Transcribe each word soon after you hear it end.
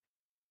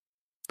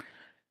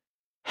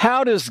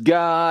How does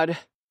God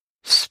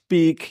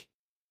speak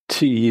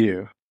to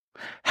you?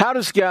 How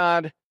does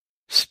God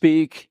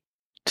speak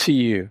to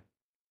you?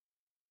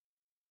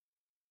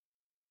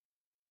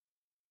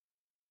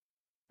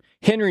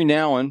 Henry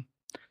Nouwen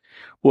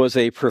was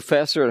a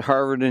professor at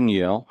Harvard and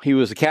Yale. He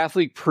was a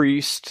Catholic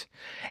priest,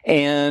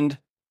 and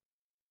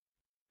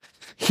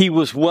he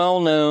was well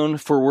known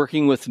for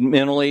working with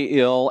mentally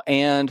ill,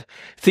 and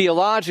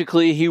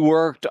theologically he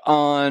worked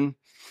on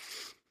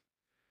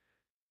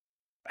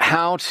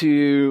how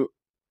to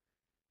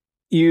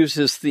use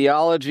his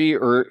theology,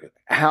 or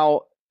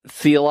how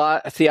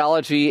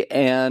theology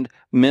and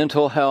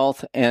mental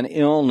health and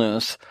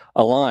illness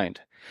aligned.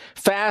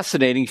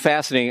 Fascinating.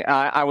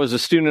 I was a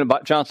student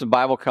at Johnson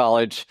Bible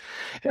College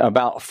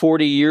about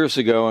 40 years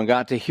ago and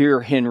got to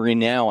hear Henry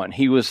Nouwen.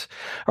 He was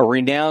a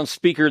renowned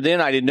speaker then.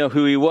 I didn't know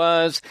who he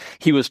was.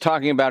 He was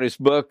talking about his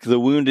book, The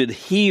Wounded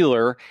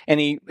Healer, and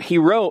he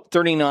wrote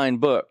 39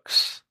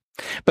 books.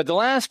 But the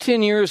last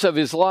 10 years of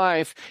his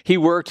life, he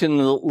worked in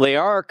the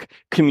L'Arc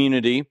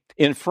community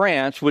in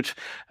France, which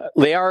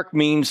L'Arc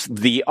means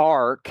the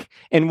ark.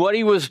 And what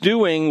he was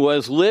doing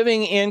was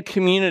living in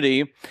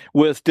community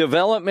with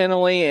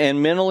developmentally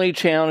and mentally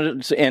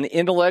challenged and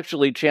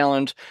intellectually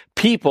challenged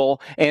people.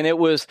 And it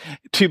was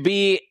to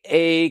be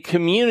a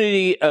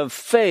community of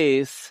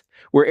faith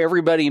where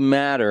everybody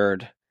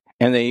mattered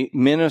and they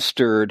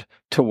ministered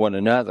to one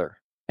another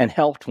and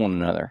helped one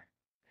another.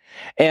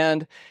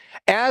 And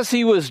as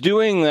he was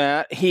doing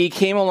that, he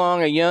came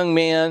along a young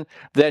man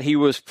that he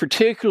was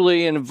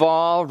particularly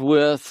involved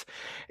with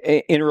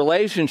in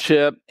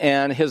relationship,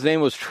 and his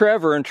name was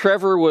Trevor, and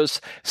Trevor was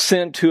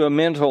sent to a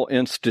mental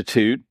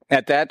institute.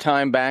 At that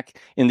time, back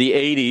in the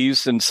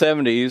 80s and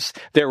 70s,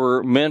 there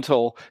were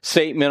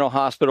state mental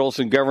hospitals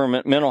and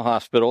government mental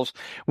hospitals,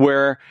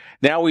 where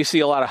now we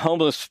see a lot of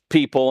homeless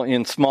people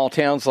in small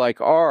towns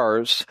like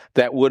ours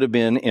that would have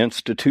been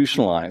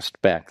institutionalized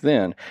back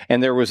then.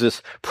 And there was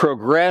this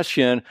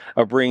progression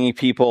of bringing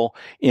people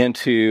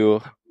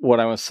into what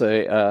I would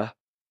say a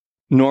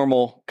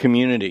normal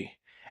community.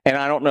 And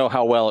I don't know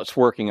how well it's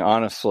working,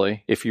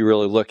 honestly, if you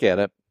really look at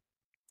it,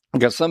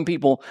 because some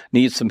people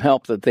need some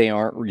help that they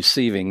aren't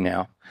receiving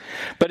now.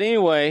 But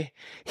anyway,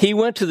 he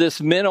went to this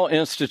mental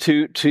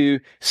institute to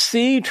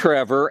see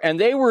Trevor, and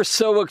they were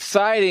so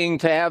exciting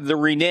to have the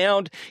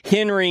renowned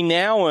Henry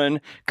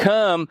Nouwen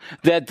come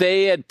that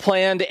they had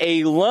planned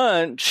a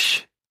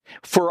lunch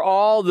for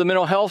all the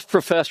mental health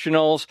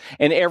professionals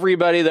and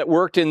everybody that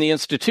worked in the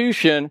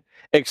institution,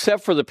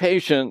 except for the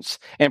patients,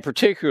 and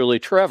particularly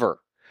Trevor,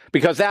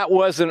 because that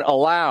wasn't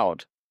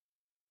allowed.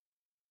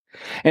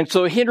 And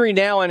so Henry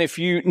Nouwen, if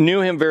you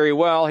knew him very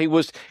well, he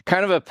was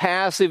kind of a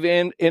passive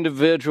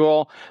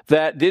individual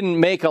that didn't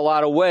make a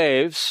lot of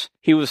waves.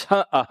 He was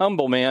a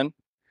humble man.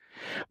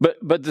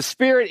 But the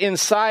spirit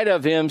inside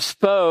of him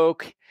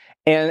spoke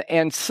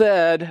and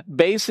said,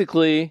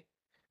 basically,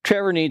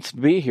 Trevor needs to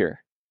be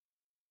here.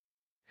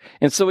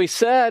 And so he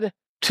said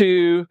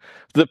to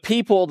the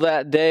people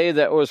that day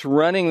that was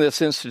running this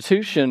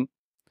institution,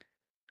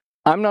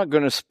 I'm not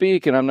going to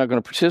speak and I'm not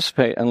going to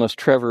participate unless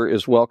Trevor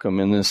is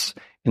welcome in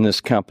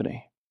this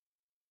company.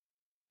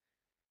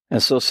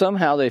 And so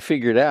somehow they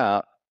figured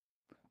out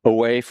a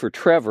way for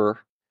Trevor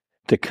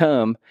to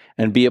come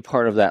and be a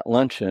part of that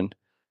luncheon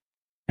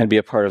and be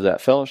a part of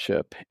that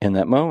fellowship in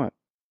that moment.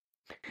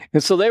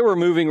 And so they were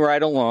moving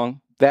right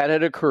along. That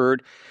had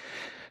occurred.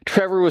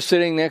 Trevor was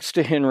sitting next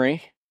to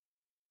Henry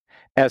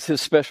as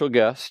his special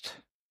guest.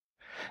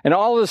 And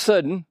all of a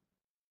sudden,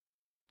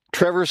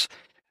 Trevor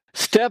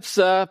steps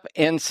up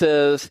and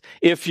says,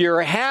 if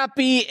you're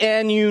happy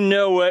and you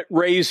know it,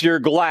 raise your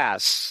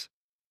glass.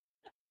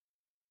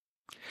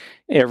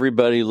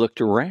 Everybody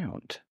looked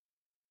around.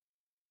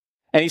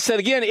 And he said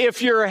again,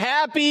 if you're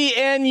happy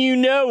and you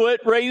know it,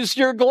 raise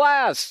your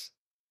glass.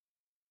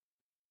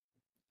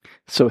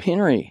 So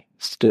Henry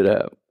stood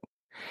up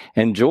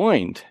and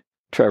joined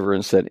Trevor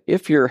and said,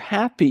 if you're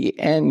happy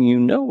and you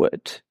know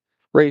it,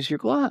 raise your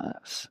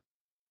glass.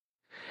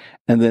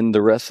 And then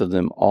the rest of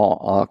them all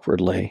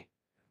awkwardly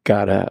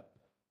got up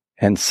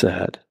and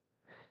said,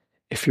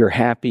 if you're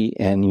happy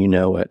and you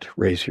know it,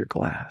 raise your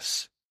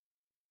glass.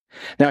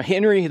 Now,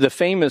 the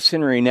famous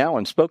Henry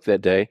Nouwen spoke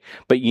that day,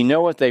 but you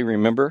know what they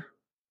remember?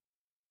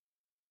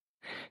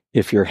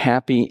 If you're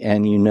happy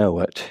and you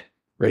know it,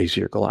 raise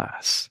your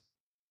glass.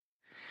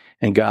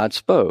 And God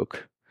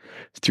spoke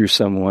through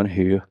someone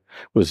who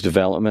was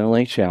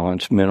developmentally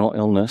challenged, mental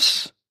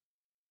illness,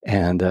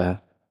 and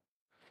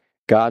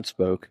God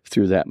spoke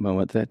through that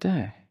moment that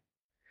day.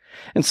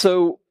 And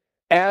so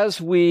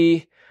as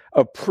we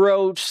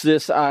approach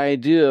this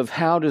idea of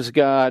how does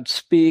God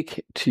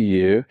speak to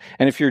you,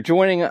 and if you're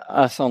joining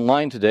us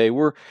online today,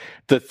 we're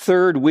the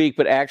third week,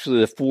 but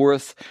actually the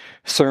fourth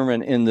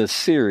sermon in this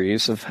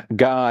series of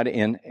God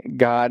and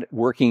God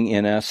working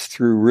in us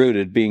through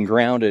rooted, being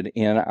grounded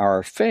in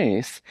our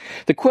faith.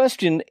 The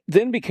question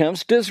then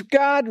becomes, does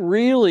God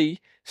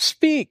really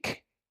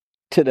speak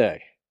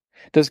today?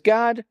 Does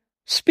God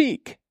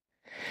speak?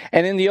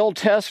 And in the Old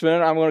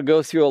Testament, I'm going to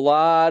go through a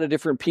lot of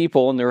different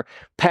people, and there are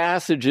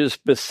passages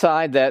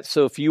beside that.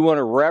 So if you want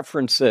to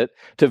reference it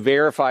to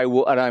verify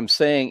what I'm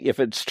saying, if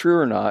it's true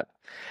or not,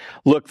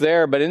 look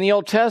there. But in the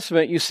Old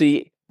Testament, you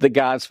see that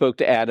God spoke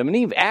to Adam and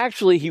Eve.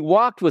 Actually, he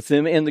walked with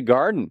them in the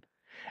garden,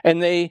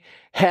 and they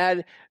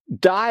had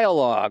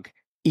dialogue,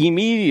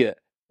 immediate,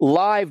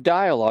 live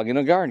dialogue in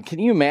a garden. Can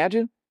you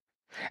imagine?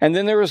 And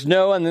then there was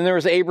Noah, and then there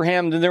was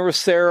Abraham, and then there was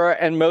Sarah,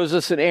 and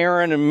Moses, and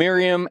Aaron, and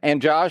Miriam,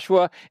 and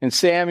Joshua, and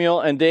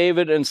Samuel, and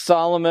David, and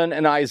Solomon,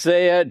 and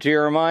Isaiah,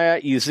 Jeremiah,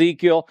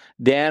 Ezekiel,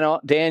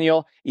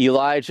 Daniel,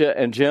 Elijah,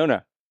 and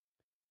Jonah.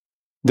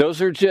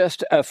 Those are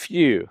just a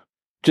few,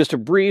 just a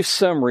brief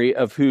summary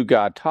of who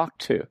God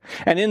talked to.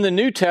 And in the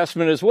New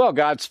Testament as well,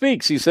 God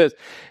speaks. He says,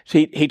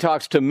 he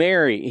talks to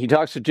Mary, he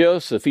talks to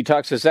Joseph, he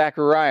talks to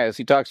Zacharias,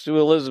 he talks to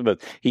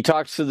Elizabeth, he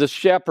talks to the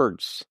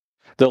shepherds,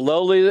 the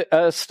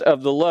lowliest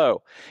of the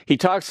low. He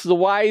talks to the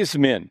wise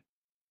men,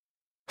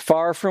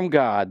 far from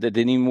God, that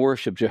didn't even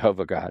worship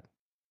Jehovah God.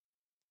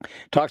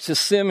 Talks to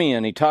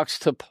Simeon, he talks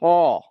to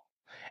Paul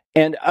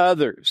and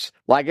others.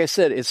 Like I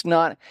said, it's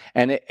not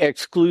an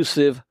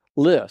exclusive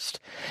list.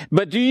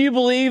 But do you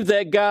believe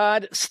that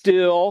God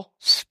still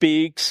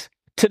speaks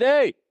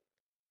today?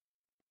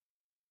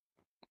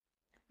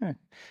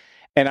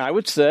 And I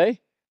would say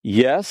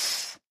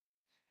yes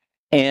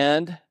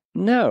and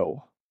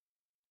no.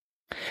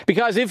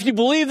 Because if you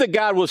believe that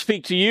God will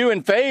speak to you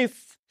in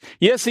faith,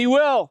 yes, he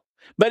will.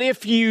 But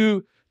if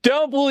you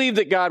don't believe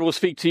that God will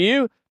speak to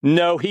you,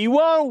 no, he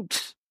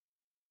won't.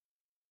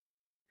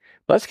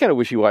 Well, that's kind of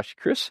wishy-washy,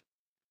 Chris.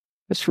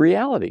 That's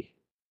reality.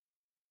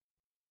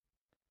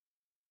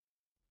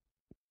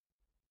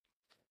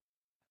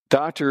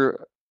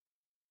 Dr.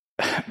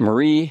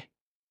 Marie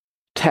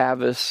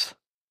Tavis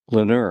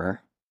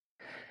Lanier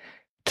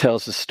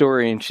tells a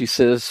story, and she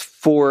says,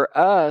 for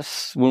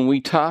us, when we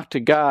talk to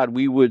God,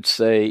 we would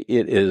say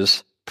it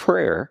is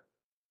prayer.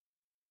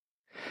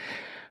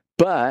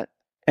 But,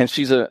 and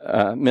she's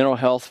a mental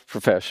health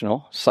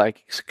professional,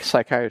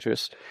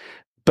 psychiatrist,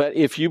 but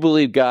if you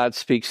believe God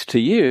speaks to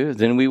you,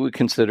 then we would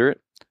consider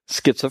it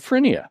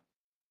schizophrenia.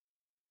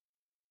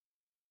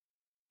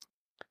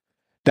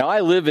 Now,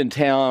 I live in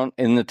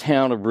the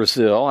town of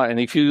Brazil, and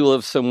if you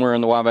live somewhere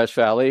in the Wabash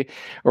Valley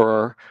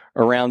or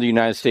around the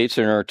United States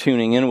and are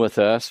tuning in with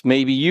us,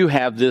 maybe you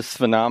have this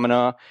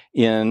phenomena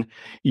on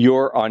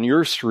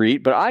your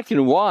street, but I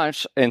can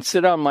watch and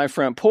sit on my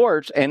front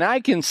porch, and I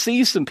can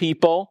see some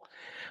people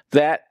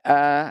that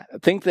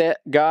think that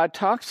God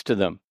talks to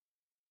them,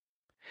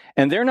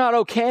 and they're not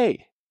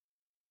okay,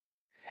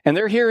 and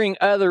they're hearing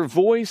other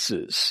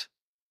voices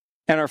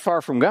and are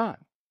far from God.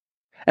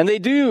 And they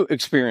do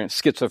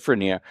experience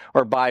schizophrenia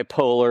or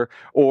bipolar,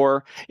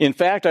 or in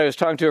fact, I was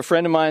talking to a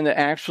friend of mine that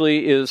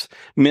actually is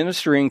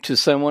ministering to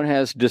someone who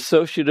has a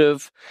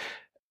dissociative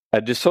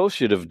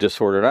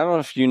disorder. And I don't know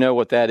if you know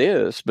what that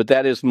is, but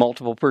that is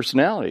multiple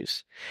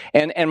personalities.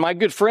 And my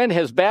good friend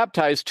has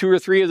baptized 2 or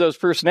 3 of those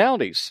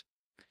personalities,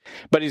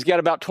 but he's got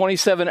about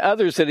 27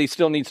 others that he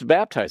still needs to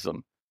baptize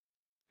them.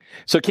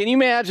 So can you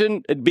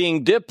imagine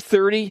being dipped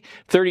 30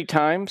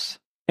 times?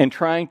 And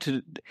trying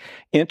to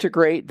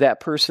integrate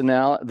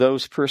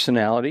those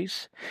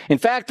personalities. In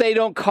fact, they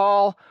don't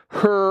call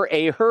her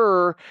a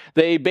her.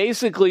 They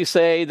basically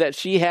say that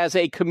she has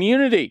a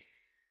community.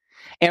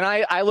 And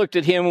I looked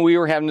at him, and we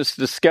were having this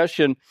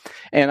discussion,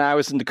 and I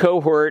was in the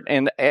cohort,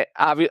 and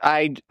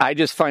I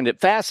just find it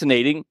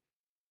fascinating.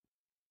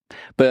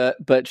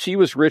 But she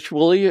was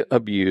ritually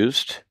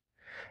abused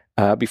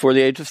before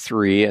the age of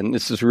 3, and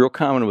this is real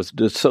common with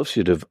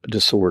dissociative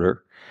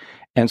disorder.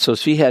 And so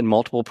she had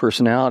multiple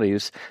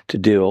personalities to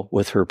deal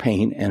with her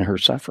pain and her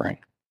suffering.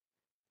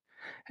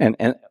 And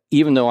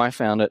even though I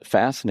found it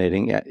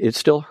fascinating, it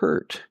still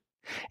hurt.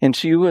 And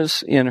she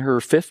was in her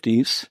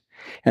 50s,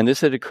 and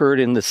this had occurred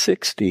in the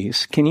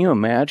 60s. Can you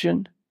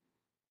imagine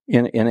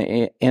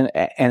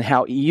and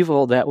how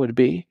evil that would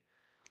be?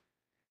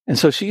 And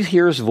so she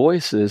hears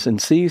voices and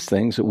sees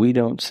things that we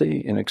don't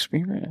see and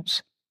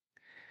experience.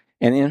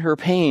 And in her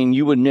pain,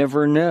 you would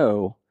never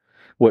know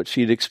what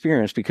she'd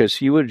experienced, because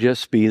she would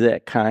just be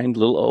that kind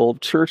little old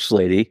church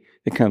lady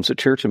that comes to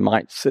church and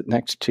might sit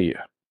next to you.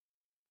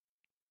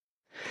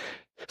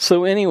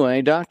 So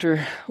anyway,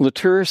 Dr.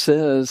 Latour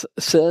says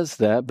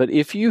that, but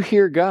if you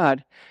hear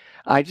God,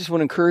 I just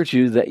want to encourage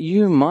you that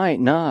you might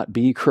not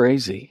be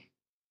crazy.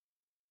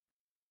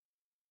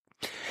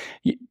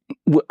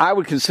 I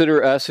would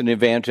consider us an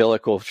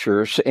evangelical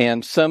church,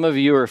 and some of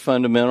you are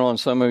fundamental and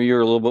some of you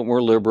are a little bit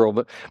more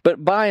liberal,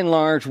 but by and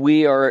large,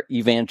 we are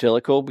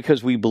evangelical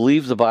because we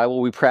believe the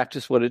Bible, we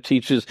practice what it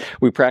teaches,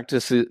 we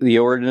practice the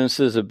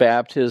ordinances of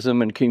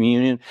baptism and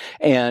communion,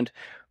 and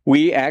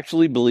we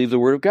actually believe the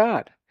Word of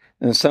God.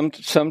 And some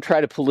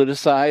try to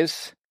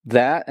politicize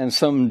that, and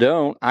some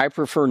don't. I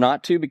prefer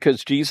not to,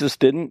 because Jesus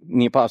didn't,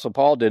 and the Apostle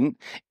Paul didn't,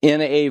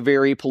 in a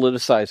very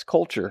politicized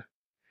culture.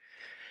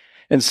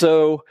 And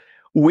so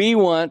we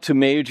want to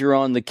major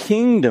on the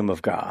kingdom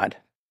of God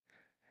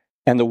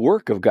and the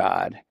work of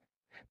God,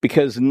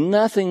 because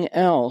nothing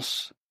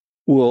else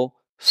will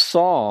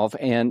solve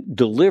and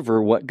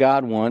deliver what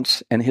God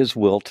wants and his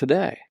will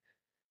today.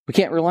 We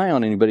can't rely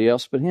on anybody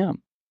else but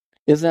him.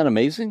 Isn't that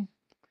amazing?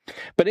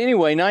 But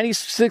anyway,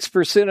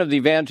 96% of the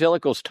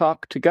evangelicals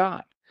talk to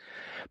God,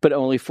 but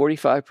only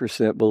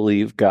 45%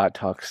 believe God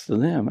talks to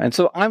them. And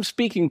so I'm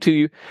speaking to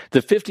you,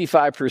 the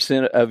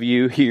 55% of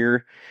you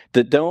here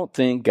that don't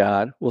think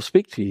God will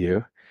speak to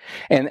you.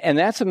 And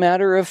that's a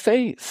matter of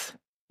faith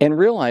and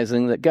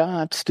realizing that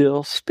God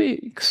still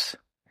speaks.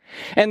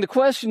 And the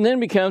question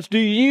then becomes, do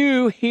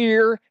you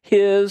hear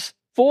his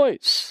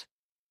voice?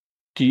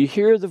 Do you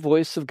hear the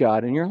voice of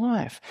God in your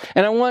life?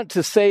 And I want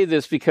to say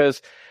this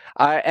because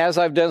as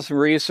I've done some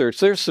research,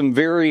 there's some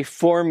very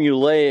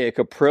formulaic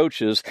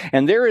approaches,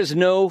 and there is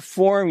no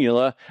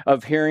formula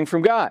of hearing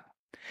from God.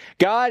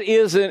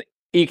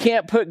 You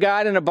can't put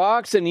God in a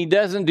box, and he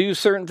doesn't do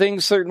certain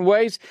things certain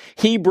ways.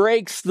 He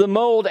breaks the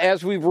mold,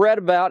 as we've read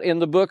about in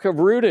the book of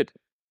Rooted.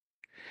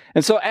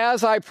 And so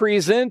as I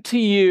present to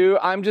you,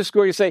 I'm just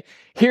going to say,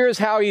 here's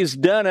how he's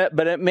done it,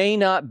 but it may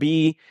not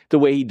be the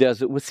way he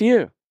does it with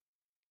you.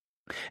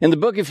 In the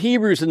book of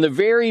Hebrews, in the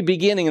very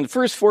beginning, in the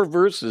first 4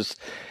 verses,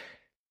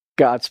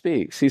 God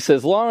speaks. He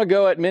says, long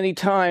ago at many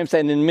times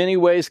and in many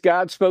ways,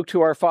 God spoke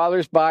to our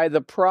fathers by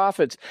the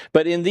prophets.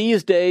 But in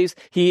these days,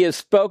 he has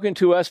spoken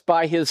to us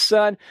by his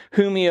Son,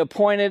 whom he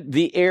appointed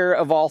the heir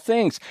of all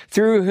things,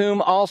 through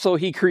whom also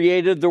he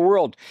created the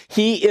world.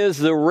 He is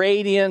the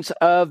radiance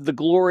of the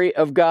glory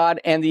of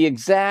God and the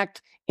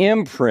exact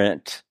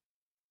imprint.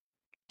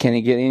 Can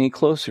he get any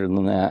closer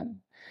than that?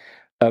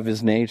 Of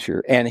his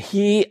nature. And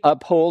he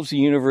upholds the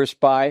universe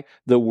by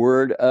the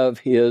word of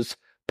his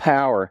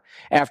power.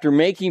 After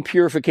making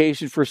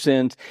purification for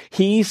sins,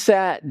 he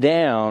sat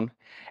down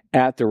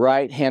at the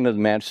right hand of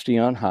the Majesty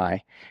on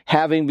high,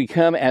 having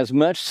become as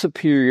much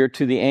superior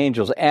to the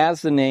angels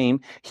as the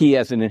name he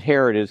has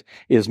inherited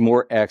is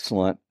more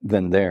excellent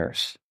than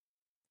theirs.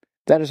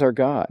 That is our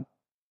God,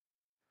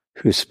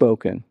 who's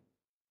spoken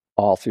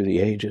all through the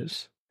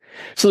ages.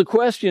 So the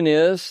question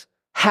is,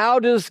 how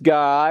does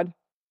God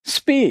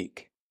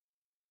speak?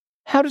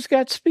 How does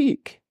God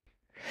speak?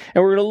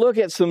 And we're going to look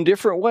at some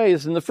different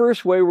ways. And the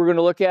first way we're going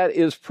to look at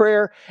is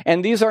prayer.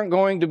 And these aren't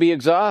going to be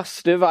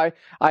exhaustive.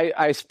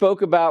 I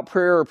spoke about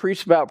prayer or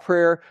preached about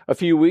prayer a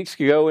few weeks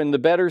ago in the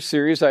Better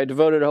series. I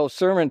devoted a whole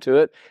sermon to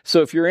it.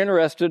 So if you're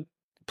interested,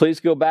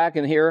 please go back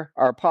and hear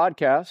our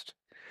podcast.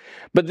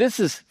 But this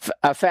is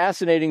a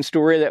fascinating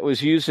story that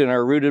was used in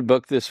our Rooted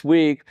book this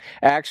week,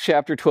 Acts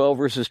chapter 12,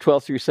 verses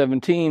 12 through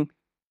 17.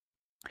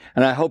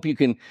 And I hope you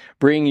can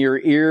bring your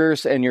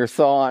ears and your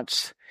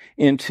thoughts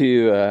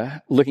into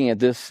looking at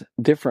this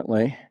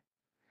differently.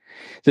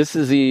 This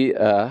is the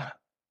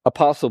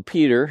Apostle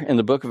Peter in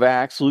the book of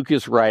Acts. Luke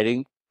is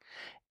writing,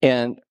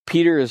 and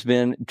Peter has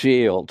been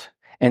jailed,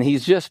 and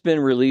he's just been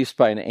released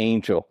by an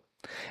angel.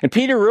 And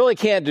Peter really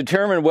can't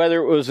determine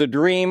whether it was a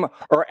dream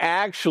or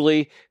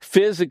actually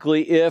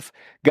physically if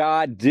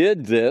God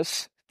did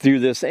this through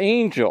this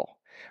angel.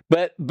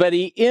 But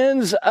he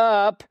ends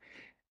up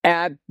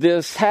at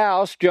this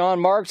house, John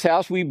Mark's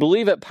house. We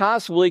believe it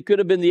possibly could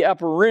have been the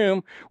upper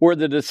room where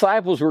the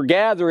disciples were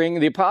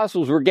gathering, the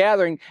apostles were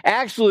gathering,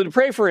 actually to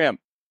pray for him.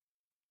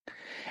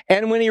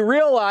 And when he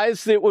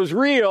realized it was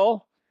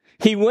real,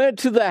 he went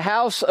to the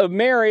house of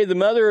Mary, the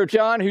mother of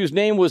John, whose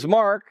name was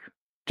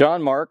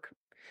John Mark,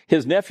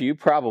 his nephew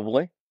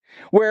probably,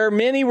 where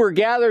many were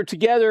gathered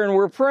together and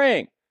were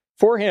praying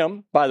for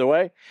him, by the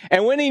way.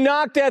 And when he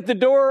knocked at the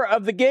door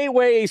of the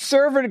gateway, a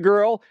servant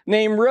girl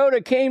named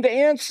Rhoda came to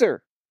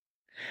answer.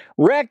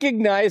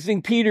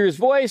 Recognizing Peter's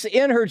voice,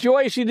 in her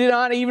joy, she did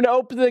not even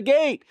open the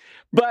gate,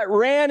 but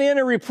ran in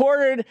and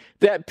reported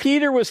that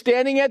Peter was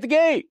standing at the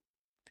gate.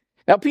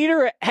 Now,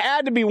 Peter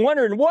had to be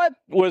wondering what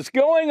was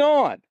going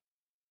on.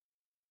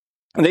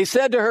 And they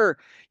said to her,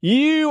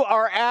 "You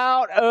are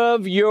out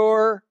of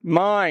your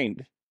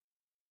mind."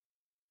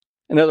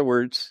 In other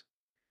words,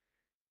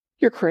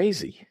 you're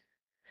crazy.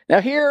 Now,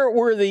 here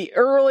were the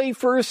early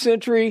first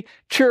century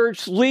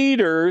church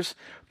leaders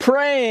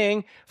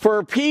praying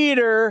for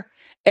Peter,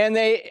 and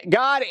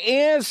God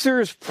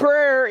answers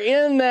prayer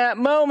in that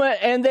moment,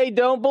 and they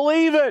don't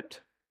believe it.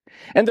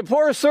 And the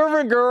poor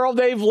servant girl,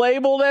 they've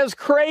labeled as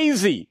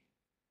crazy.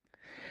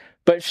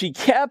 But she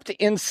kept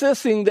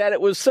insisting that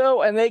it was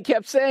so, and they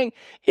kept saying,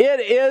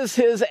 it is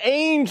his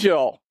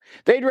angel.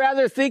 They'd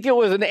rather think it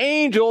was an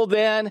angel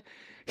than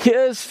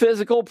his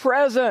physical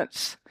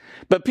presence.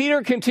 But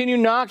Peter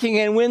continued knocking,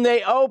 and when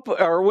they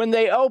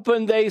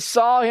opened, they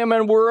saw him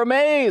and were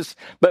amazed.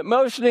 But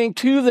motioning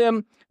to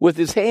them with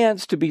his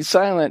hands to be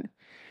silent,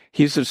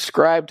 he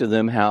described to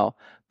them how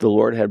the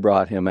Lord had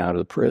brought him out of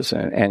the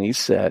prison. And he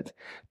said,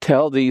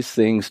 "Tell these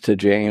things to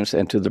James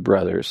and to the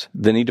brothers."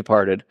 Then he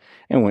departed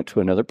and went to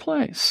another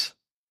place.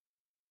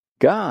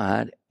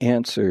 God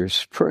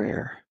answers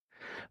prayer.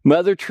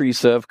 Mother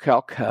Teresa of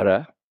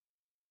Calcutta,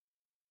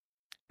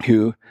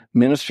 who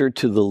ministered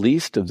to the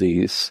least of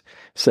these,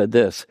 said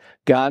this: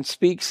 God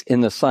speaks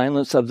in the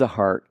silence of the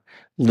heart.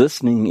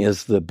 Listening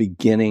is the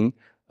beginning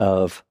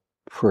of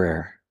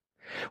prayer.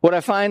 What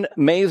I find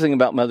amazing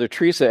about Mother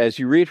Teresa, as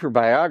you read her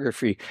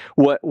biography,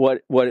 what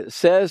it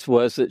says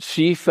was that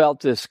she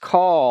felt this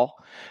call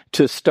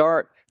to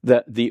start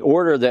the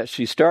order that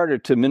she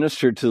started to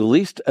minister to the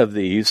least of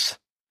these.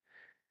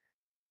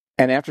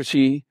 And after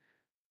she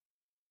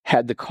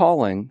had the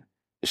calling,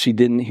 she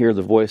didn't hear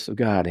the voice of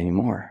God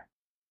anymore.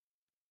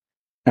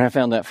 And I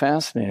found that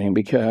fascinating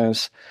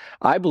because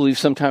I believe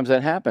sometimes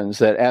that happens,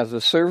 that as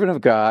a servant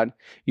of God,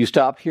 you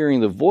stop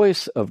hearing the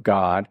voice of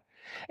God,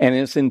 and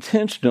it's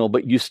intentional,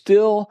 but you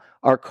still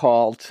are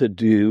called to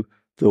do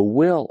the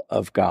will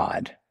of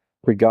God,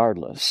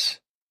 regardless.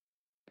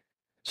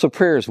 So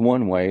prayer is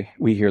one way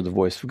we hear the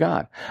voice of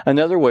God.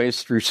 Another way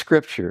is through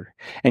Scripture.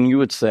 And you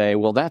would say,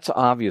 well, that's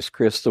obvious,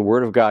 Chris. The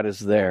Word of God is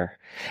there.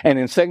 And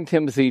in 2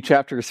 Timothy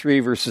chapter 3,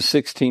 verses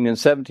 16 and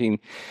 17,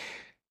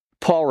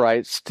 Paul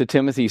writes to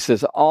Timothy, he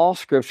says, all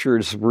Scripture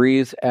is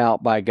breathed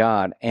out by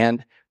God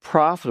and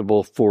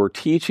profitable for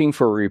teaching,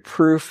 for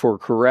reproof, for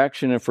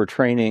correction, and for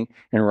training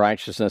in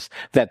righteousness,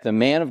 that the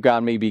man of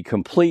God may be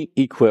complete,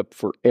 equipped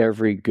for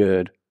every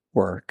good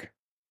work.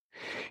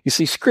 You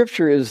see,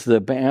 Scripture is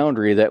the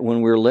boundary that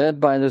when we're led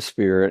by the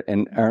Spirit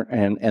and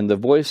the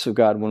voice of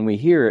God, when we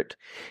hear it,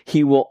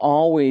 it will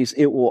always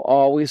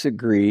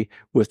agree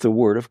with the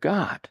Word of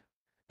God.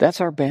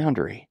 That's our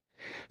boundary.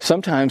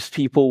 Sometimes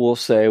people will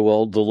say,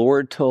 well, the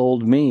Lord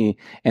told me,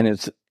 and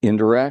it's in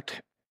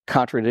direct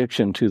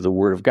contradiction to the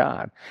Word of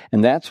God.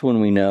 And that's when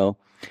we know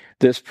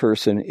this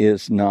person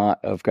is not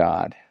of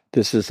God.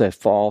 This is a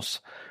false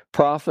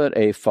prophet,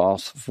 a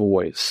false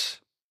voice.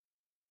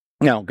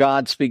 Now,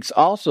 God speaks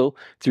also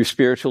through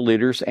spiritual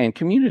leaders and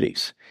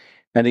communities.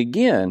 And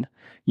again,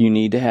 you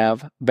need to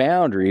have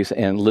boundaries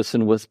and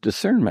listen with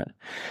discernment.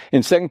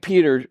 In 2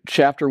 Peter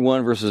chapter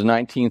 1, verses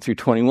 19 through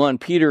 21,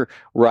 Peter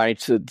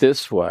writes it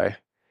this way.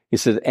 He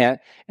says,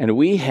 and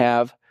we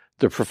have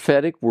the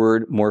prophetic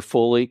word more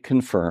fully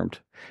confirmed,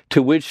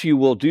 to which you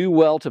will do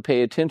well to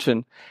pay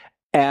attention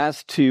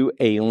as to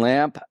a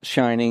lamp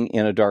shining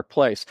in a dark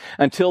place,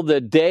 until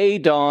the day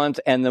dawns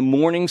and the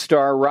morning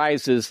star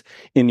rises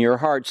in your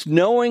hearts,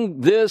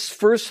 knowing this,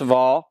 first of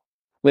all,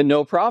 that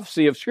no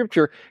prophecy of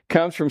Scripture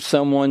comes from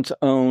someone's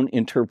own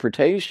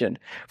interpretation.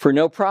 For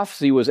no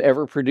prophecy was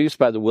ever produced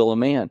by the will of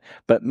man,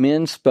 but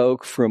men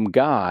spoke from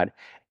God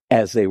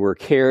as they were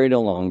carried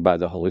along by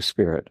the Holy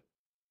Spirit.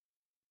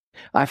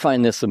 I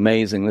find this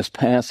amazing, this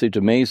passage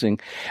amazing.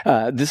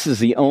 This is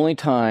the only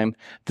time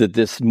that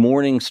this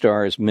morning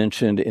star is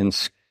mentioned in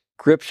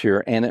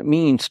Scripture, and it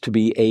means to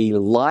be a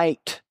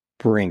light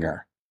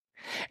bringer.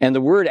 And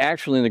the word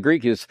actually in the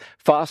Greek is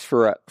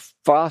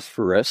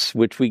phosphorous,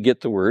 which we get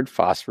the word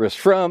phosphorus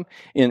from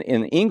in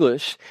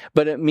English,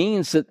 but it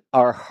means that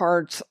our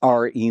hearts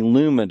are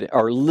illumined,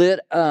 are lit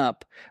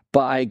up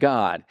by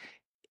God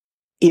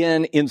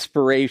in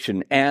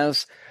inspiration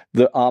as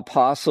the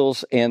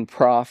apostles and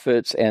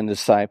prophets and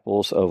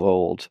disciples of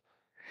old.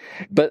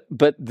 But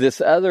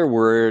this other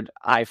word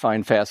I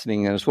find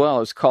fascinating as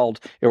well. It's called,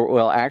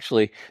 well,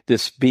 actually,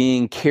 this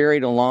being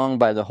carried along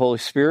by the Holy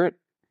Spirit.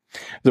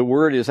 The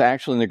word is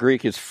actually in the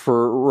Greek is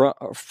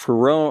pheromenoi,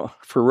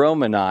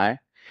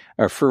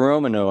 or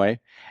pheromenoi,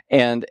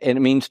 and it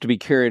means to be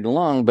carried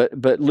along.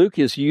 But Luke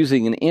is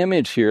using an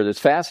image here that's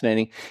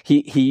fascinating.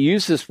 He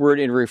used this word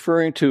in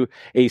referring to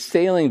a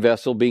sailing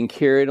vessel being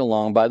carried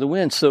along by the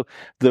wind. So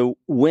the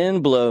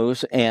wind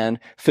blows and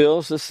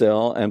fills the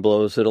sail and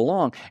blows it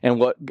along.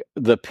 And what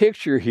the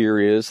picture here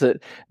is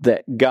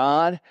that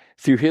God,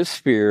 through His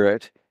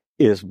Spirit,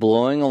 is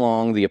blowing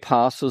along the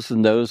apostles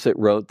and those that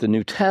wrote the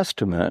New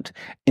Testament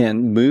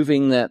and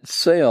moving that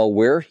sail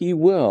where He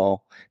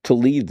will to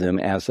lead them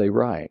as they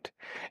write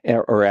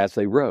or as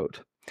they wrote.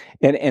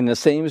 And the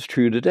same is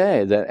true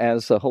today, that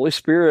as the Holy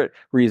Spirit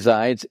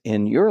resides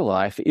in your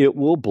life, it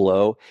will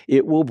blow,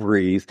 it will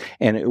breathe,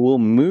 and it will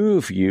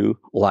move you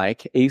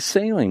like a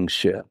sailing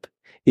ship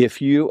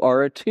if you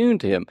are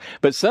attuned to Him.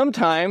 But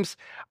sometimes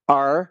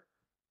our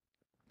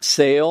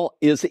sail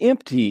is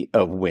empty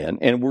of wind,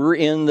 and we're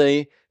in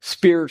the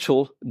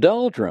spiritual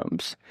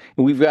doldrums.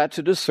 And we've got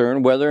to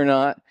discern whether or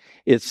not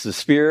it's the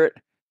Spirit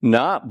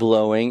not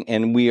blowing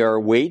and we are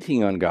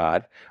waiting on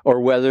God,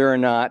 or whether or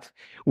not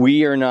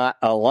we are not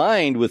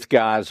aligned with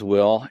God's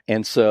will,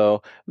 and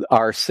so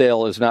our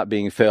sail is not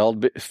being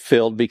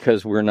filled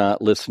because we're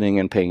not listening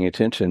and paying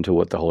attention to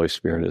what the Holy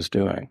Spirit is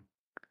doing.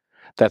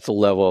 That's a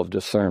level of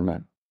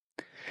discernment.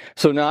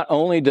 So not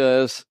only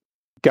does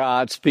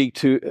God speak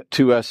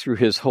to us through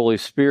His Holy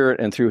Spirit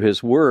and through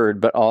His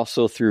Word, but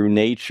also through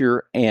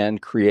nature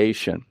and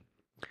creation.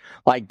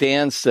 Like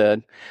Dan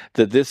said,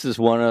 that this is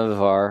one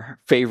of our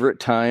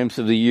favorite times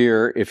of the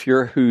year. If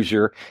you're a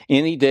Hoosier,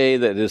 any day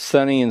that is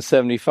sunny and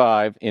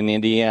 75 in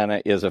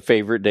Indiana is a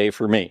favorite day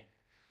for me.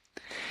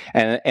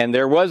 And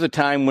there was a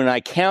time when I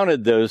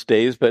counted those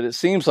days, but it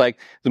seems like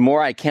the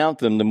more I count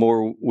them, the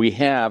more we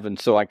have. And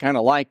so I kind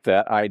of like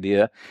that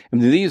idea.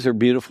 And these are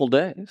beautiful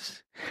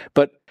days.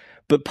 But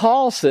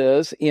Paul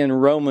says in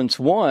Romans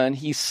 1,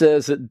 he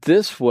says it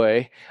this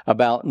way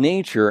about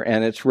nature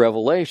and its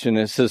revelation.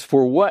 It says,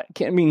 for what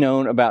can be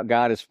known about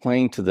God is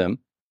plain to them,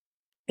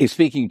 He's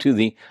speaking to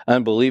the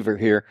unbeliever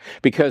here,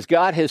 because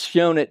God has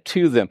shown it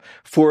to them.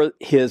 For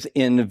his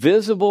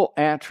invisible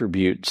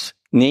attributes,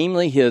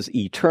 namely his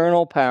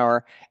eternal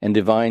power and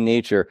divine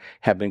nature,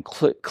 have been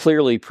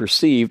clearly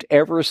perceived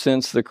ever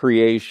since the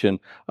creation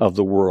of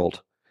the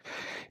world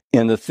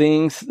and the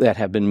things that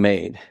have been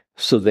made,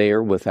 so they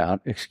are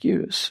without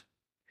excuse.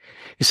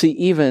 You see,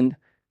 even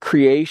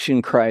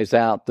creation cries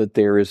out that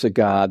there is a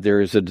God,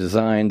 there is a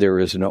design, there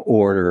is an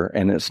order,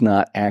 and it's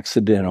not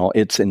accidental,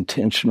 it's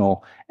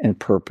intentional and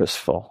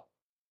purposeful.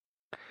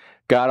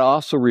 God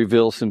also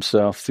reveals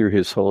himself through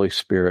his Holy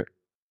Spirit.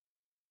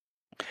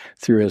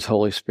 Through his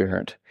Holy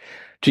Spirit.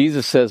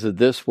 Jesus says it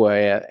this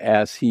way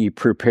as he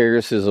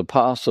prepares his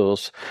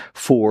apostles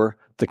for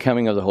the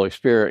coming of the Holy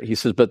Spirit. He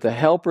says, "But the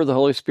Helper, the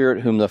Holy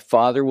Spirit, whom the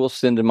Father will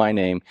send in my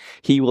name,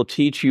 he will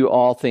teach you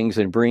all things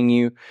and bring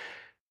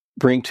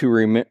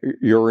to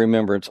your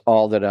remembrance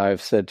all that I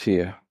have said to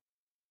you."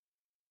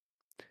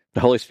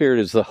 The Holy Spirit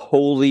is the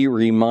holy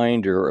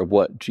reminder of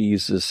what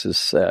Jesus has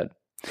said.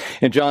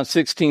 In John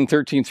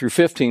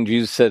 16:13-15,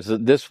 Jesus says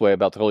it this way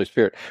about the Holy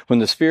Spirit. "When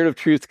the Spirit of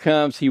truth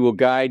comes, he will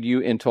guide you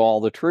into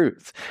all the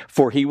truth.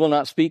 For he will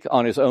not speak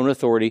on his own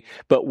authority,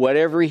 but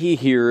whatever he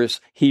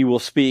hears, he will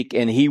speak,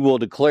 and he will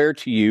declare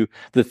to you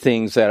the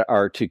things that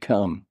are to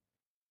come."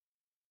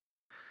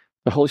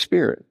 The Holy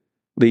Spirit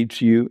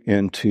leads you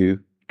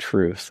into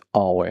truth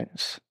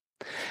always.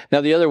 Now,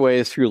 the other way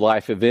is through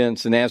life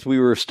events. And as we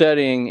were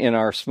studying in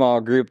our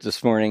small group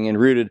this morning in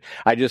Rooted,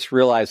 I just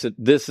realized that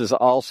this is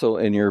also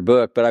in your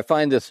book. But I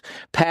find this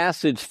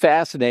passage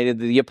fascinating.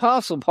 The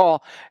Apostle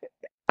Paul,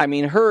 I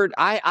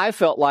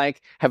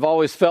have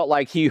always felt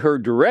like he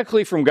heard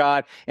directly from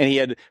God, and he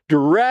had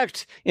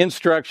direct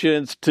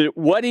instructions to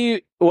what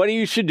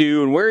you should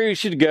do and where you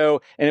should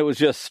go. And it was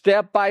just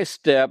step by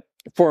step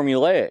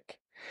formulaic.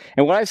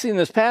 And what I see in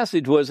this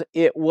passage was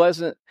it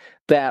wasn't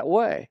that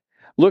way.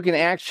 Look in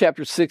Acts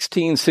chapter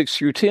 16,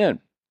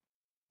 6-10.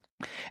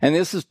 And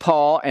this is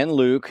Paul and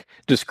Luke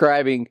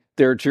describing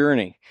their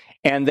journey.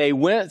 "And they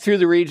went through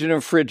the region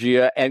of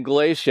Phrygia and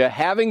Galatia,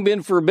 having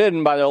been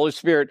forbidden by the Holy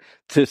Spirit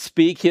to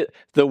speak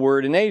the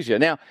word in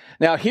Asia."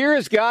 Now here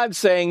is God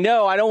saying,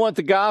 "No, I don't want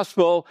the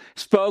gospel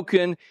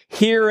spoken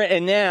here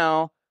and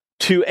now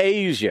to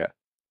Asia."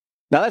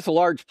 Now that's a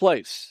large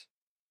place.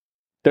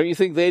 Don't you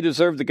think they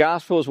deserve the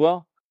gospel as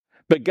well?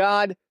 But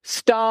God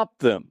stopped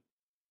them.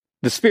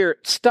 The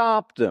Spirit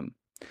stopped them.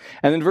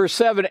 And then verse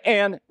 7,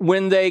 "And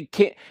when they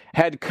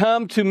had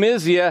come to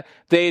Mysia,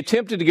 they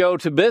attempted to go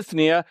to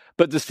Bithynia,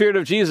 but the Spirit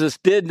of Jesus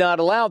did not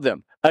allow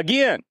them."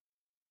 Again.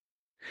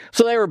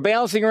 So they were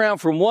bouncing around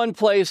from one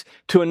place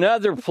to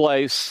another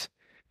place,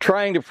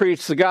 trying to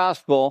preach the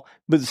gospel,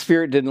 but the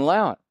Spirit didn't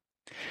allow it.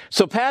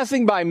 "So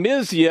passing by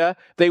Mysia,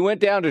 they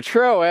went down to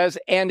Troas,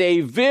 and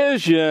a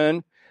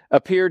vision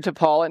appeared to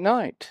Paul at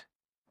night.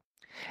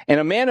 And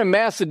a man of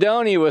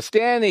Macedonia was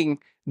standing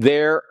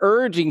there,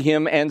 urging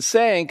him and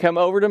saying, 'Come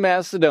over to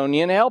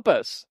Macedonia and help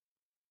us.'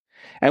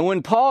 And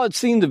when Paul had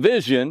seen the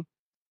vision,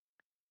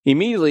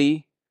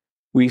 immediately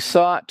we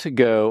sought to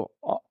go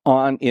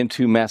on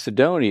into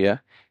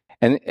Macedonia."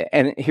 And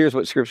here's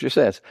what Scripture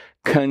says,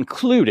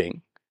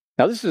 concluding.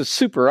 Now this is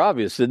super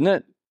obvious, isn't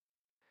it?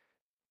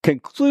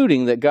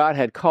 Concluding that God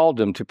had called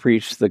them to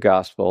preach the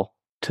gospel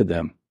to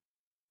them.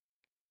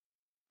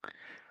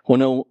 Well,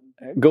 no,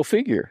 go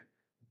figure.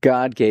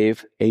 God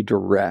gave a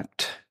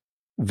direct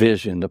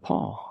vision to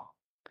Paul.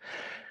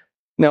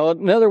 Now,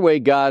 another way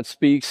God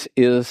speaks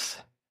is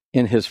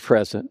in his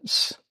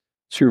presence,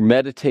 through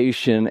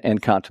meditation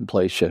and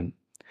contemplation,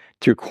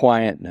 through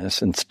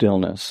quietness and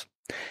stillness.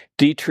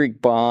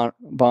 Dietrich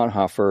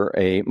Bonhoeffer,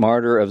 a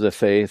martyr of the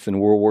faith in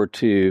World War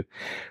II,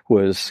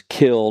 was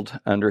killed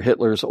under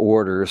Hitler's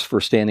orders for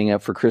standing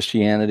up for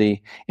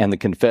Christianity and the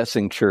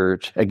confessing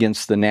church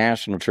against the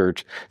national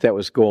church that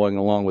was going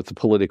along with the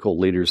political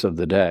leaders of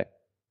the day.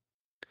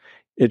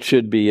 It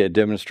should be a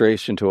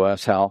demonstration to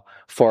us how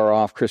far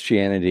off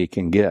Christianity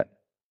can get.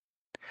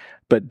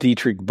 But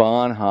Dietrich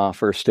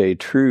Bonhoeffer stayed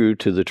true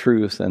to the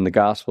truth and the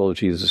gospel of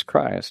Jesus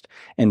Christ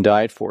and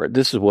died for it.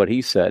 This is what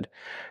he said: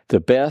 "The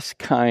best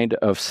kind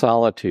of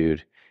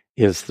solitude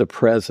is the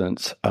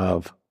presence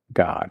of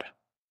God."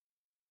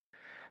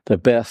 The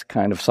best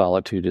kind of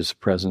solitude is the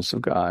presence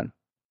of God.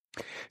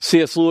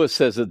 C.S. Lewis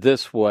says it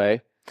this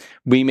way: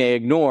 "We may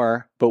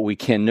ignore, but we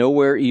can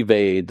nowhere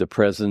evade the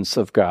presence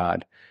of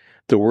God.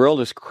 The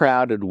world is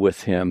crowded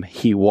with him.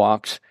 He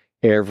walks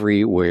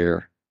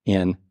everywhere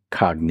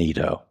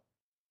incognito."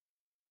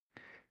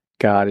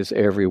 God is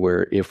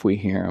everywhere if we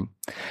hear him.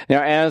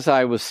 Now, as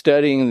I was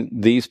studying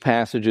these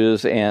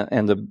passages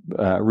and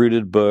the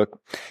Rooted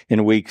book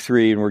in week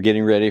 3, and we're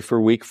getting ready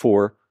for week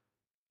 4,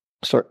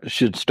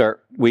 should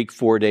start week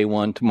 4, day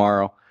 1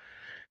 tomorrow,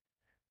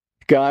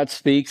 God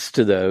speaks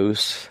to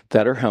those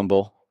that are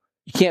humble.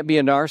 You can't be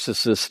a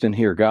narcissist and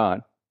hear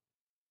God.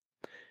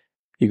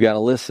 You've got to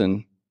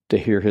listen to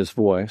hear his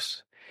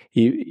voice.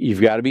 You've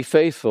got to be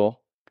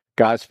faithful.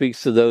 God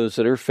speaks to those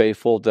that are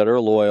faithful, that are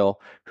loyal,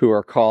 who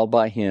are called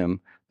by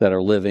him, that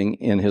are living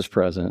in his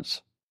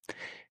presence.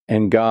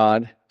 And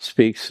God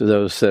speaks to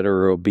those that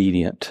are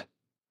obedient.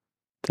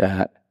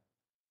 that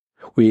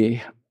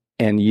we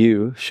and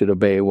you should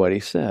obey what he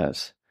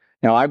says.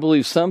 Now, I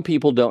believe some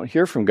people don't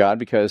hear from God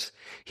because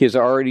he has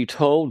already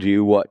told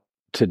you what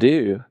to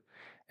do,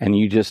 and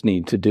you just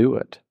need to do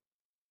it.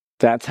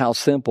 That's how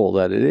simple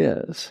that it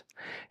is.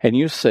 And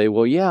you say,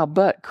 well, yeah,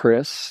 but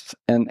Chris,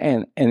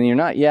 and you're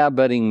not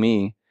yeah-butting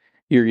me,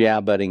 you're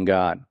yeah-butting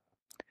God.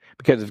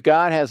 Because if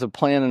God has a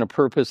plan and a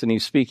purpose and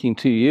he's speaking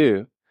to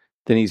you,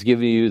 then he's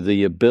giving you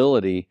the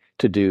ability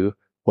to do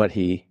what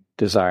he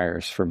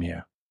desires from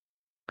you.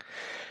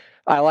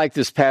 I like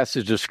this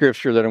passage of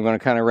scripture that I'm going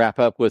to kind of wrap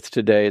up with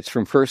today. It's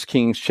from 1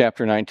 Kings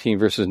chapter 19,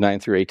 verses 9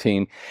 through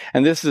 18.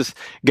 And this is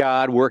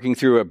God working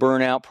through a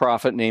burnout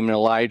prophet named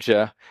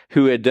Elijah,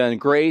 who had done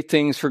great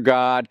things for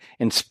God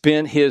and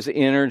spent his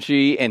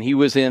energy, and he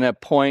was in a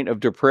point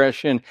of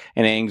depression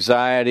and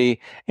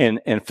anxiety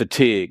and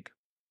fatigue.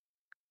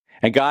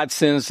 And God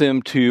sends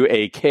him to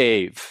a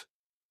cave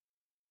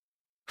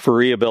for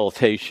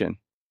rehabilitation.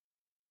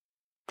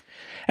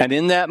 And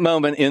in that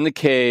moment, in the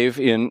cave,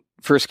 in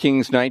 1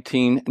 Kings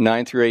 19,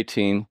 9 through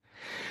 18,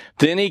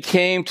 then he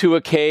came to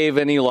a cave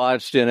and he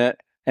lodged in it.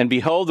 And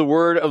behold, the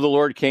word of the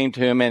Lord came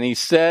to him, and he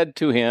said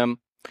to him,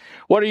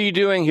 "What are you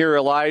doing here,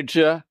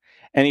 Elijah?"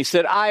 And he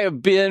said, "I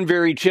have been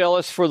very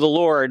jealous for the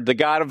Lord, the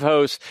God of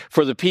hosts,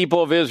 for the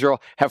people of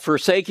Israel have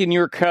forsaken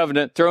your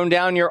covenant, thrown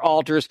down your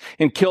altars,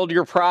 and killed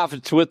your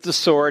prophets with the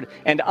sword.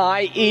 And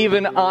I,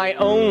 even I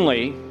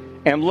only,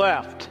 am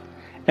left,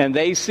 and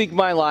they seek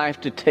my life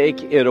to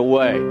take it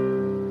away."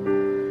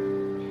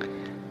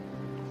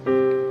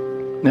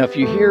 Now, if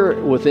you hear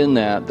within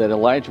that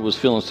Elijah was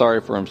feeling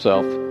sorry for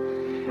himself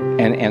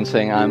and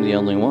saying, "I'm the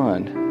only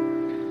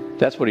one,"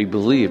 that's what he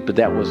believed, but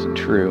that wasn't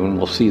true, and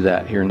we'll see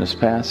that here in this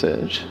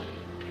passage.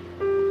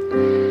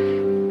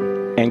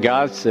 And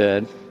God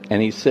said,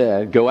 and he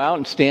said, "Go out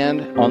and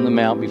stand on the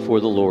mount before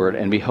the Lord."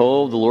 And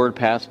behold, the Lord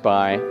passed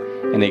by,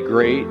 and a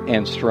great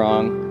and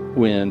strong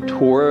wind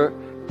tore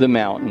the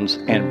mountains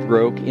and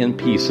broke in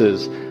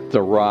pieces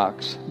the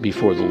rocks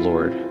before the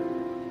Lord.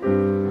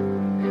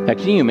 Now,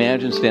 can you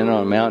imagine standing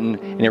on a mountain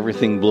and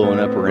everything blowing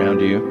up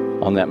around you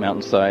on that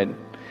mountainside,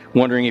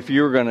 wondering if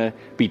you were going to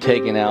be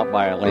taken out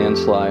by a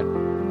landslide?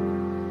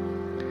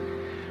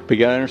 But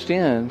you got to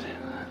understand,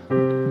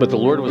 but the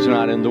Lord was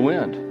not in the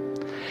wind.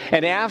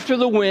 And after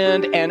the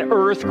wind, an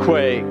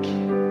earthquake.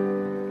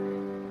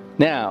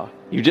 Now,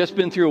 you've just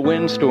been through a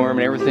windstorm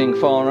and everything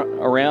falling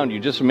around you.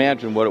 Just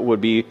imagine what it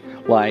would be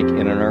like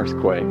in an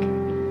earthquake.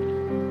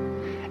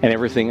 And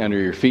everything under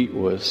your feet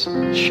was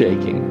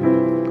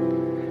shaking.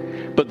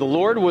 But the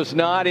Lord was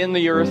not in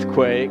the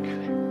earthquake.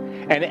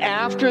 And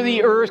after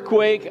the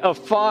earthquake, a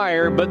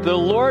fire, but the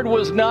Lord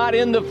was not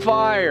in the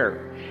fire.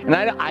 And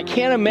I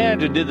can't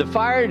imagine, did the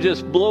fire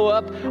just blow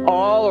up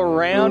all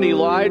around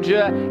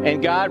Elijah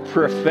and God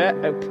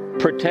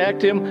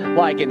protect him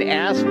like an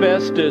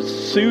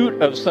asbestos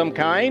suit of some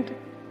kind?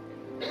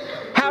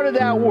 How did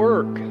that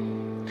work?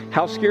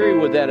 How scary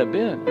would that have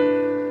been?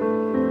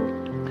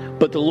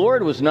 But the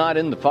Lord was not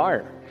in the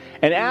fire.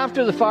 And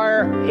after the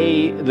fire,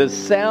 the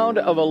sound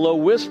of a low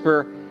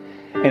whisper,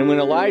 and when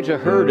Elijah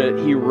heard it,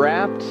 he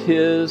wrapped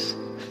his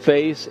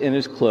face in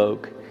his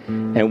cloak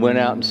and went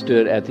out and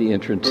stood at the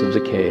entrance of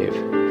the cave.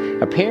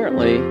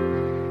 Apparently,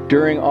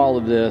 during all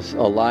of this,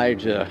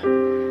 Elijah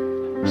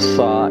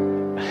sought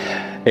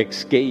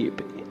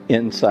escape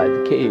inside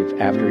the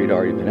cave after he'd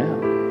already been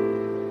out.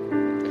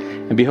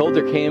 And behold,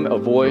 there came a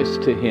voice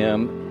to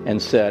him and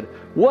said,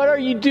 "What are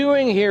you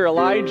doing here,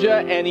 Elijah?"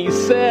 And he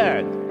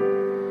said,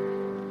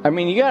 I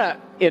mean, you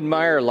got to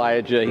admire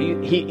Elijah.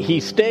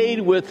 He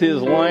stayed with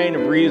his line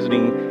of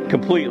reasoning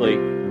completely,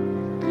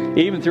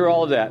 even through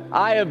all of that.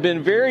 "I have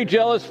been very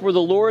jealous for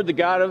the Lord, the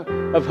God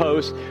of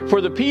hosts,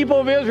 for the people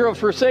of Israel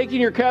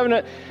forsaking your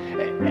covenant,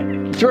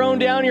 thrown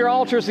down your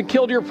altars and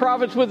killed your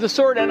prophets with the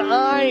sword. And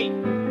I,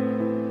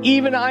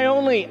 even I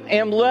only,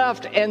 am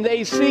left, and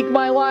they seek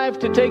my life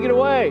to take it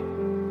away."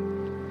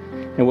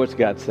 And what's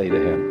God say to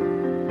him?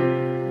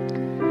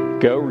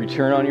 "Go,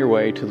 return on your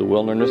way to the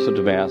wilderness of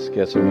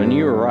Damascus, and when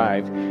you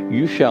arrive,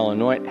 you shall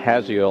anoint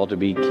Hazael to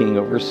be king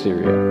over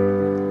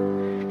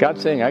Syria."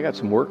 God's saying, I got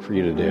some work for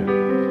you to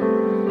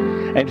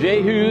do. "And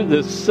Jehu,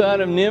 the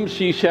son of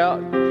Nimshi,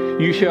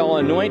 you shall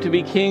anoint to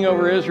be king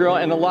over Israel,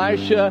 and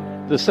Elisha,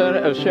 the son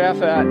of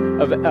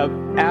Shaphat of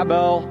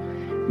Abel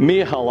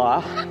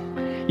Meholah,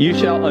 you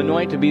shall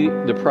anoint to be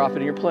the prophet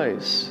in your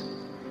place."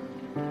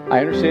 I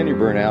understand you're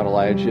burnt out,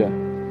 Elijah.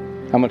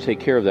 I'm going to take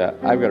care of that.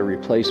 I've got a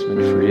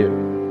replacement for you.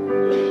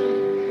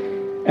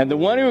 "And the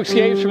one who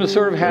escapes from the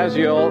sword of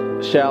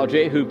Hazael shall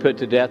Jehu put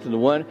to death, and the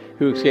one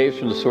who escapes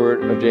from the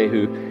sword of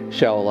Jehu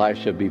shall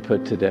Elisha be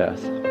put to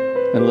death."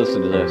 And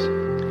listen to this.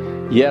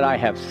 "Yet I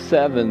have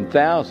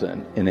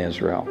 7,000 in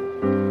Israel."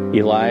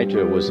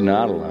 Elijah was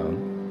not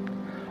alone.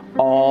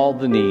 "All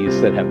the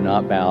knees that have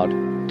not bowed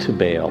to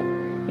Baal,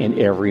 and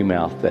every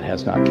mouth that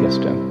has not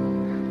kissed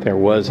him." There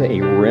was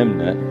a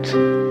remnant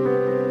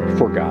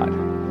for God.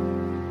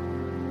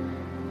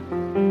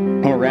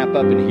 I'm going to wrap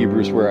up in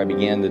Hebrews where I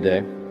began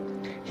today.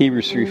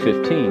 Hebrews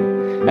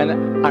 3:15.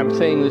 And I'm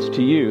saying this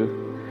to you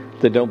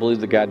that don't believe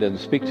that God doesn't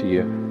speak to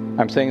you.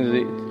 I'm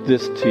saying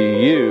this to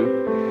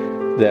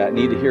you that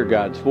need to hear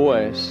God's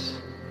voice,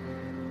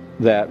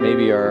 that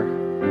maybe are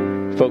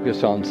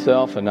focused on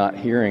self and not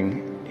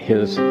hearing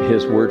His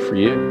word for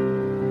you.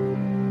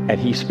 And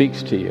He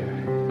speaks to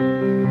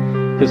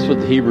you. This is what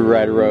the Hebrew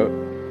writer wrote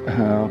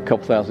a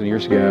couple thousand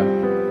years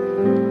ago.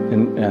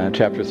 In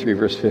chapter 3,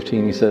 verse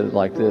 15, he said it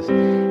like this: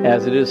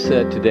 "As it is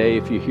said today,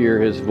 if you hear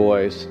His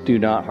voice, do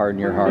not harden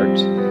your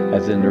hearts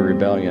as in the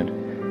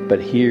rebellion, but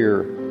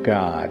hear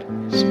God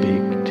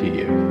speak to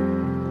you."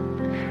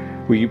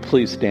 Will you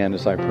please stand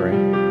as I pray?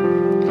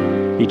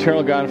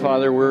 Eternal God and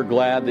Father, we're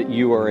glad that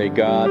you are a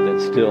God that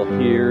still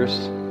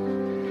hears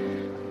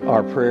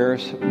our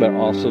prayers, but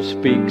also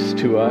speaks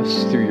to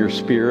us through your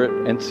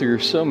Spirit and through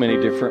so many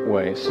different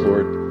ways,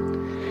 Lord.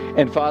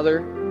 And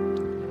Father,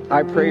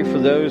 I pray for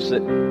those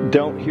that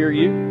don't hear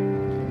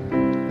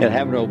you, that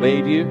haven't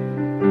obeyed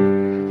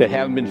you, that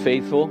haven't been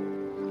faithful.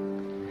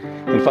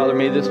 And Father,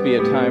 may this be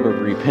a time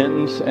of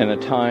repentance and a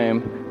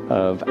time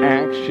of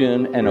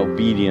action and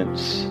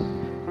obedience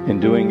in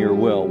doing your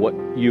will, what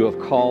you have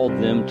called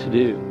them to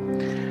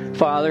do.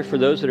 Father, for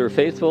those that are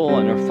faithful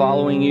and are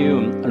following you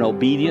and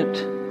obedient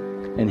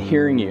and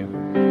hearing you,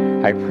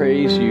 I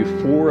praise you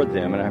for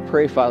them. And I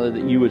pray, Father,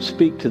 that you would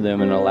speak to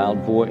them in a loud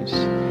voice,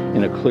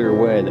 in a clear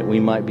way, that we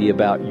might be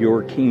about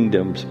your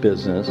kingdom's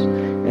business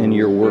and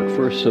your work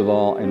first of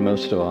all and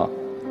most of all,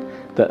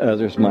 that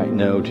others might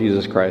know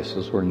Jesus Christ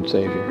as Lord and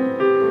Savior.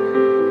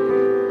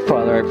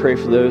 Father, I pray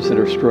for those that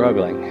are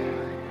struggling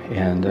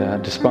and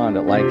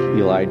despondent like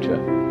Elijah.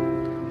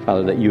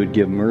 Father, that you would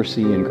give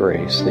mercy and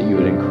grace, that you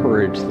would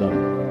encourage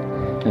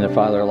them. And that,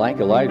 Father, like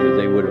Elijah,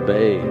 they would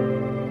obey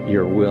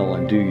your will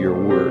and do your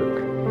work.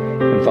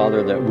 And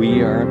Father, that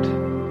we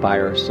aren't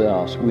by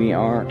ourselves. We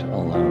aren't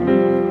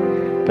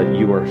alone. But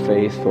you are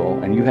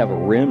faithful, and you have a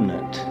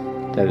remnant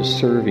that is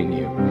serving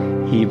you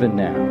even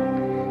now.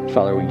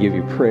 Father, we give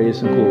you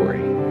praise and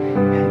glory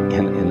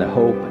in the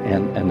hope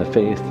and the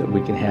faith that we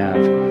can have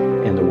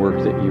in the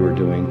work that you are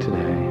doing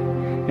today.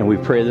 And we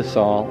pray this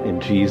all in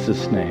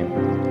Jesus' name.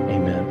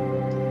 Amen.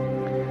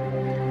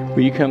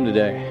 Will you come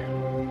today?